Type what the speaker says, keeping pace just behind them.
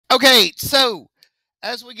Okay, so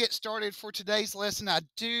as we get started for today's lesson, I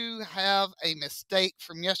do have a mistake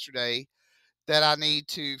from yesterday that I need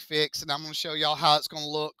to fix, and I'm going to show y'all how it's going to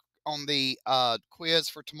look on the quiz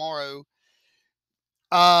for tomorrow.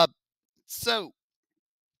 Uh, so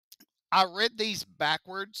I read these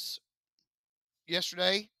backwards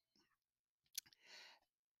yesterday.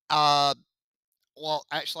 Uh, well,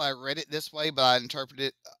 actually, I read it this way, but I interpreted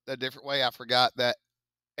it a different way. I forgot that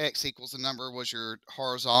x equals the number was your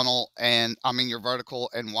horizontal, and I mean your vertical,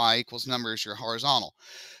 and y equals number is your horizontal.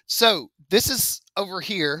 So this is over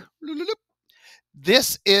here.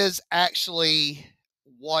 This is actually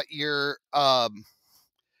what your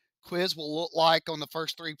quiz will look like on the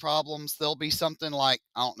first three problems. There'll be something like,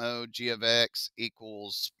 I don't know, g of x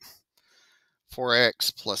equals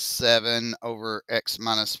 4x plus 7 over x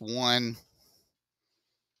minus 1.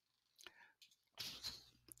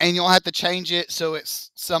 And you'll have to change it so it's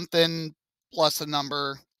something plus a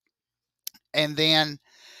number. And then,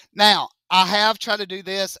 now, I have tried to do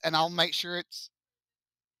this, and I'll make sure it's...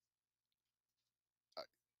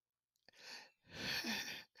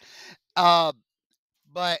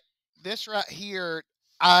 but this right here,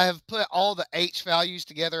 I have put all the h values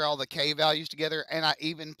together, all the k values together, and I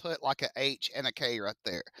even put like a h and a k right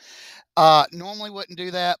there. Normally wouldn't do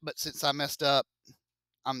that, but since I messed up,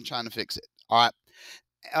 I'm trying to fix it. All right.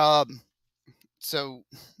 So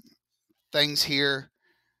things here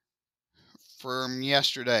from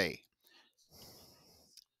yesterday.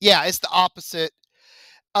 Yeah, it's the opposite.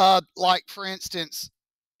 Like for instance,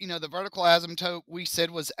 the vertical asymptote we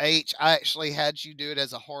said was h. I actually had you do it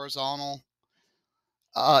as a horizontal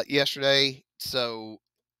yesterday, so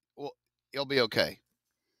well, it'll be okay.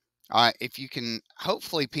 All right, if you can,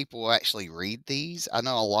 hopefully people will actually read these. I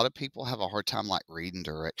know a lot of people have a hard time like reading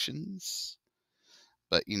directions,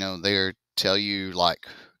 but they tell you like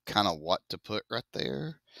kind of what to put right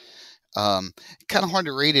there. Kind of hard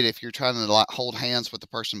to read it if you're trying to like hold hands with the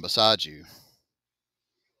person beside you.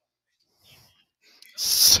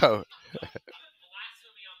 So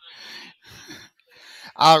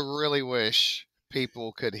I really wish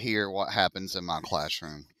people could hear what happens in my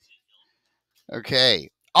classroom. Okay.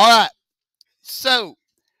 All right. So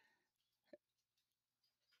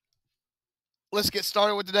let's get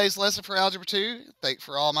started with today's lesson for Algebra 2. Thank you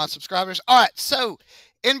for all my subscribers. All right. So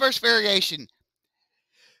inverse variation.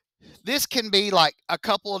 This can be like a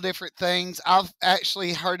couple of different things. I've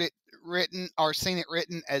actually heard it written or seen it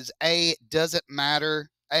written as A, doesn't matter.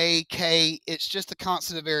 A, K, it's just a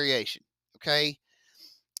constant of variation. Okay.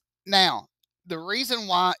 Now, the reason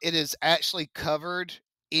why it is actually covered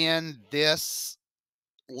in this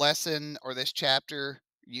lesson or this chapter,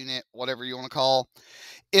 unit, whatever you want to call,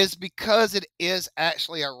 is because it is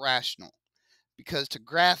actually a rational. Because to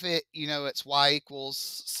graph it, it's y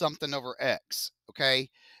equals something over x, okay?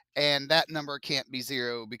 And that number can't be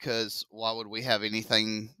 0 because why would we have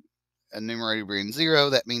anything, a numerator being 0?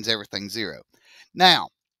 That means everything's 0. Now,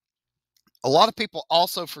 a lot of people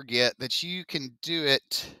also forget that you can do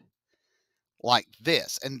it like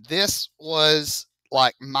this. And this was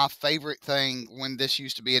like my favorite thing when this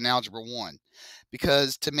used to be in Algebra 1,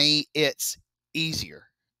 because to me, it's easier,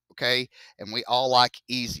 okay? And we all like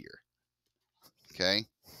easier, okay?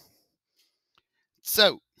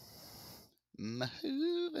 So,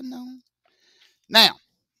 moving on. Now,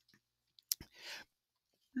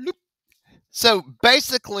 so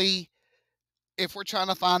basically, if we're trying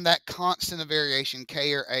to find that constant of variation,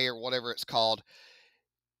 K or A or whatever it's called,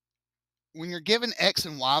 when you're given X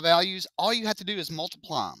and Y values, all you have to do is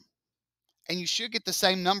multiply them. And you should get the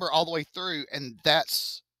same number all the way through, and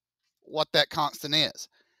that's what that constant is.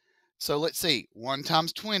 So let's see, 1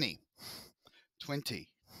 times 20, 20.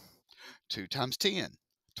 2 times 10,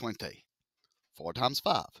 20. 4 times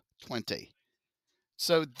 5, 20.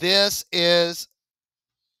 So this is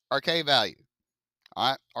our K value,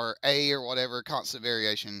 all right, or A or whatever, constant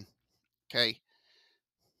variation, okay?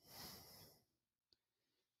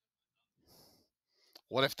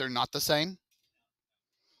 What if they're not the same?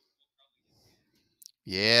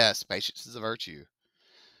 Yes, patience is a virtue.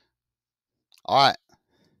 All right,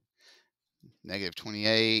 negative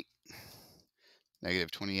 28,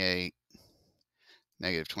 negative 28,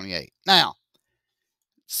 negative 28. Now,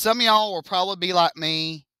 some of y'all will probably be like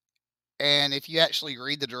me, and if you actually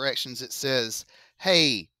read the directions, it says,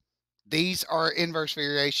 hey, these are inverse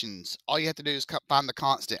variations. All you have to do is find the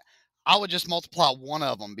constant. I would just multiply one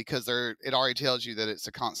of them because it already tells you that it's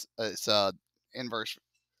a constant. It's a inverse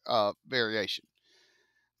variation.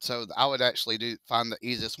 So I would actually find the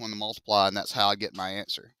easiest one to multiply, and that's how I get my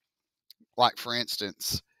answer. Like for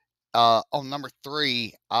instance, On number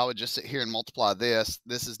 3, I would just sit here and multiply this.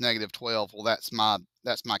 This is negative 12. Well, that's my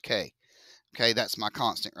K. Okay, that's my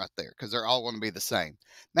constant right there because they're all going to be the same.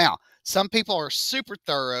 Now, some people are super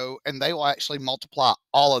thorough and they will actually multiply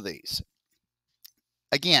all of these.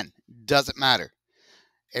 Again, doesn't matter.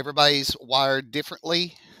 Everybody's wired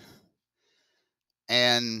differently.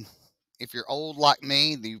 And if you're old like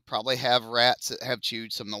me, you probably have rats that have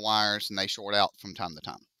chewed some of the wires and they short out from time to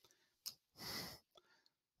time.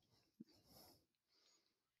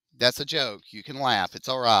 That's a joke. You can laugh. It's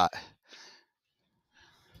all right.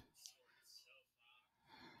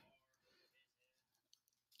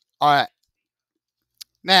 All right.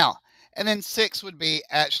 Now, and then 6 would be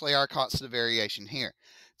actually our constant of variation here.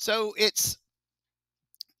 So it's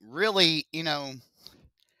really, a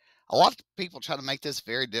lot of people try to make this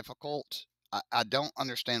very difficult. I don't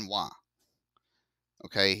understand why.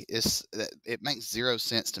 Okay, it makes zero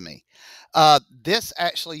sense to me. This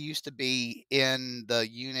actually used to be in the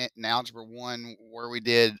unit in Algebra 1 where we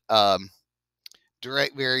did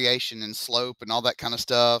direct variation and slope and all that kind of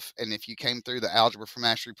stuff. And if you came through the Algebra for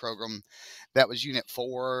Mastery program, that was Unit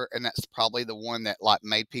 4, and that's probably the one that like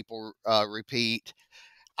made people repeat.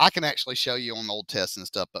 I can actually show you on old tests and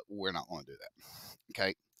stuff, but we're not going to do that.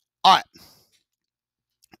 Okay. All right.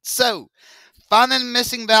 So finding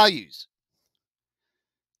missing values.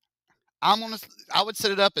 I would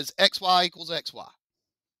set it up as xy equals xy.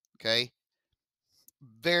 Okay.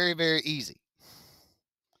 Very, very easy.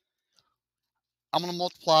 I'm going to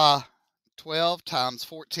multiply 12 times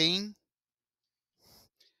 14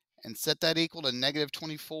 and set that equal to negative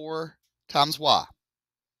 24 times y.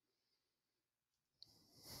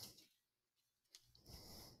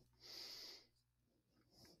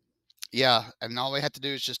 Yeah, and all we have to do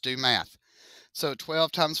is just do math. So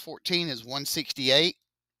 12 times 14 is 168.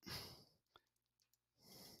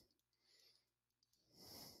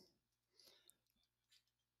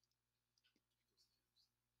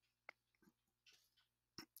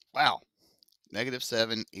 Wow. Negative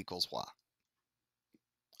 7 equals y.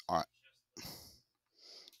 All right.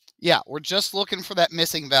 Yeah, we're just looking for that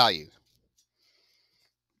missing value.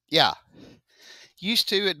 Yeah. Used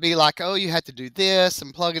to it'd be like, oh, you have to do this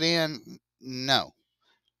and plug it in. No.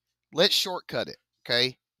 Let's shortcut it.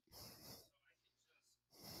 Okay.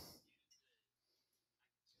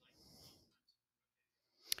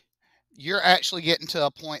 You're actually getting to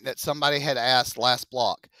a point that somebody had asked last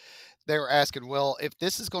block. They were asking, well, if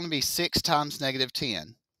this is going to be 6 times negative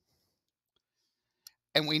 10,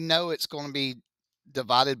 and we know it's going to be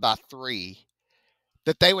divided by 3,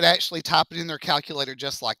 that they would actually type it in their calculator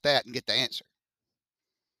just like that and get the answer.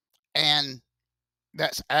 And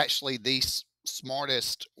that's actually the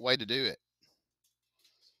smartest way to do it.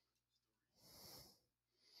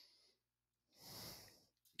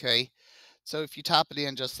 Okay. So if you type it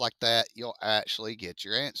in just like that, you'll actually get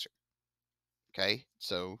your answer. Okay.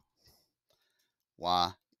 So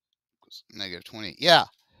y equals negative 20. Yeah.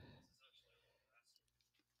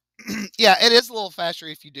 Yeah, it is a little faster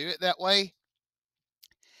if you do it that way.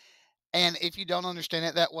 And if you don't understand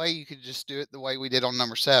it that way, you could just do it the way we did on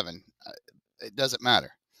number 7. It doesn't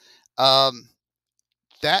matter.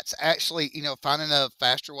 That's actually, finding a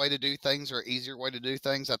faster way to do things or easier way to do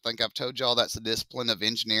things. I think I've told y'all that's a discipline of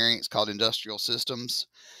engineering. It's called industrial systems.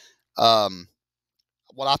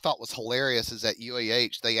 What I thought was hilarious is at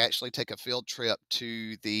UAH, they actually take a field trip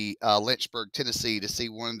to the Lynchburg, Tennessee to see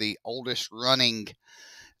one of the oldest running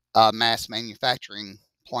mass manufacturing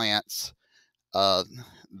plants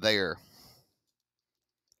there.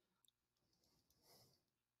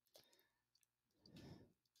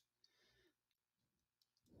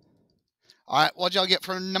 All right, what'd y'all get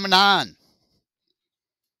for number 9?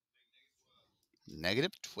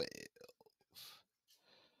 Negative 12.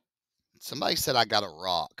 Somebody said I got a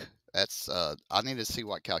rock. That's I need to see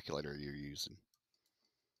what calculator you're using.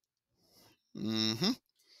 Mm-hmm.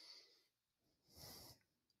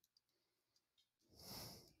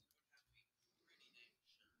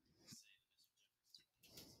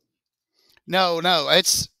 No, no,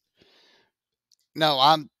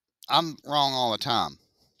 I'm wrong all the time.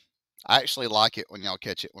 I actually like it when y'all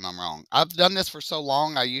catch it when I'm wrong. I've done this for so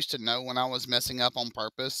long. I used to know when I was messing up on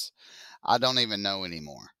purpose. I don't even know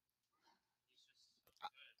anymore.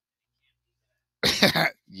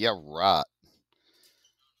 Yeah, right.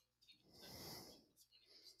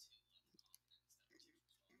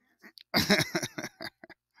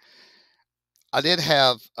 I did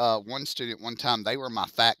have one student one time. They were my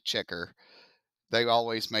fact checker. They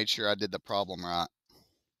always made sure I did the problem right,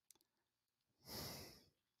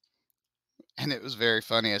 and it was very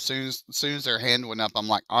funny. As soon as their hand went up, I'm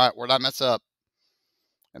like, "All right, where'd I mess up?"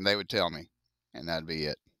 And they would tell me, and that'd be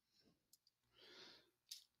it.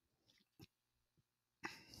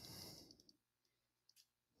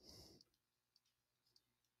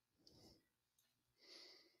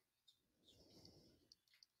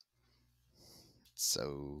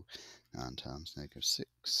 So 9 times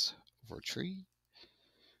 -6 over a tree.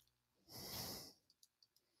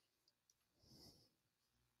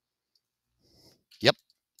 Yep.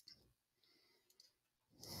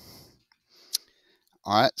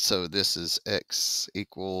 All right, so this is x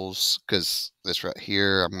equals, because this right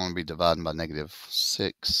here, I'm going to be dividing by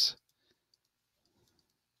 -6.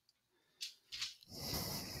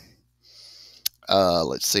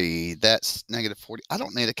 Let's see, that's -40. I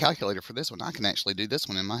don't need a calculator for this one. I can actually do this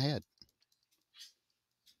one in my head.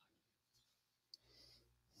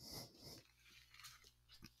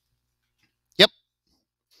 Yep.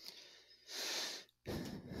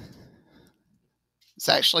 It's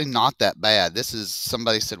actually not that bad. This is,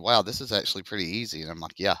 somebody said, wow, this is actually pretty easy. And I'm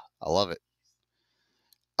like, yeah, I love it.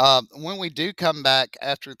 When we do come back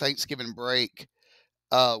after Thanksgiving break,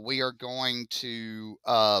 we are going to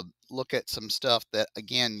look at some stuff that,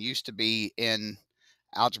 again, used to be in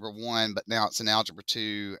Algebra 1, but now it's in Algebra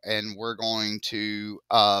 2. And we're going to,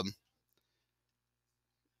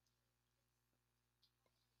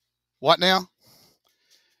 what now?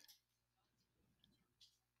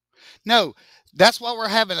 No, that's why we're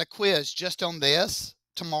having a quiz just on this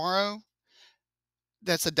tomorrow.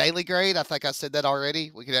 That's a daily grade. I think I said that already.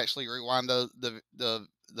 We could actually rewind the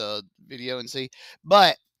video and see.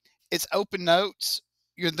 But it's open notes.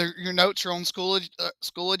 Your notes are on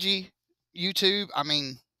Schoology YouTube. I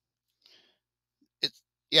mean, it's,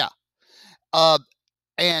 yeah. Uh,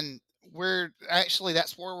 and we're actually,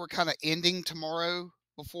 that's where we're kind of ending tomorrow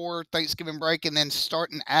before Thanksgiving break, and then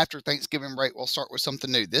starting after Thanksgiving break, we'll start with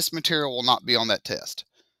something new. This material will not be on that test.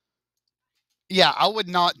 Yeah, I would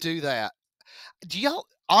not do that. Do y'all,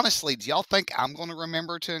 honestly, do y'all think I'm going to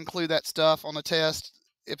remember to include that stuff on the test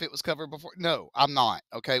if it was covered before? No, I'm not.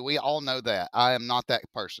 Okay, we all know that. I am not that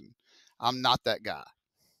person. I'm not that guy.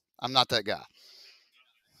 I'm not that guy.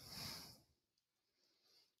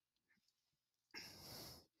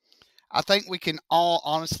 I think we can all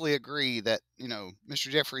honestly agree that, Mr.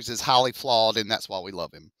 Jeffries is highly flawed, and that's why we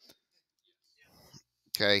love him.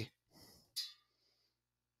 Okay.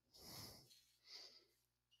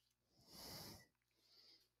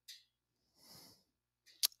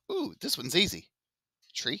 Ooh, this one's easy.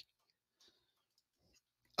 Tree.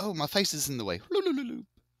 Oh, my face is in the way.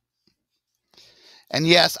 And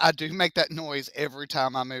yes, I do make that noise every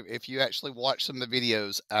time I move. If you actually watch some of the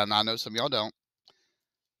videos, and I know some of y'all don't.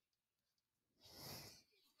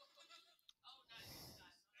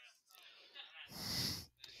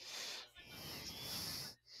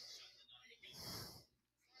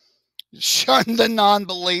 Shun the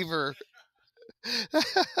non-believer.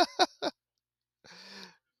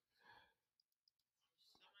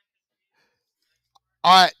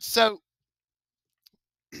 All right, so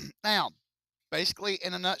now, basically,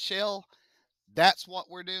 in a nutshell, that's what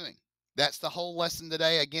we're doing. That's the whole lesson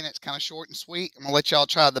today. Again, it's kind of short and sweet. I'm going to let y'all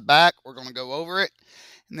try the back. We're going to go over it,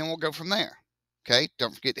 and then we'll go from there. Okay,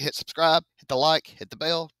 don't forget to hit subscribe, hit the like, hit the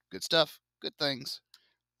bell. Good stuff, good things.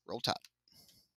 Roll Tide.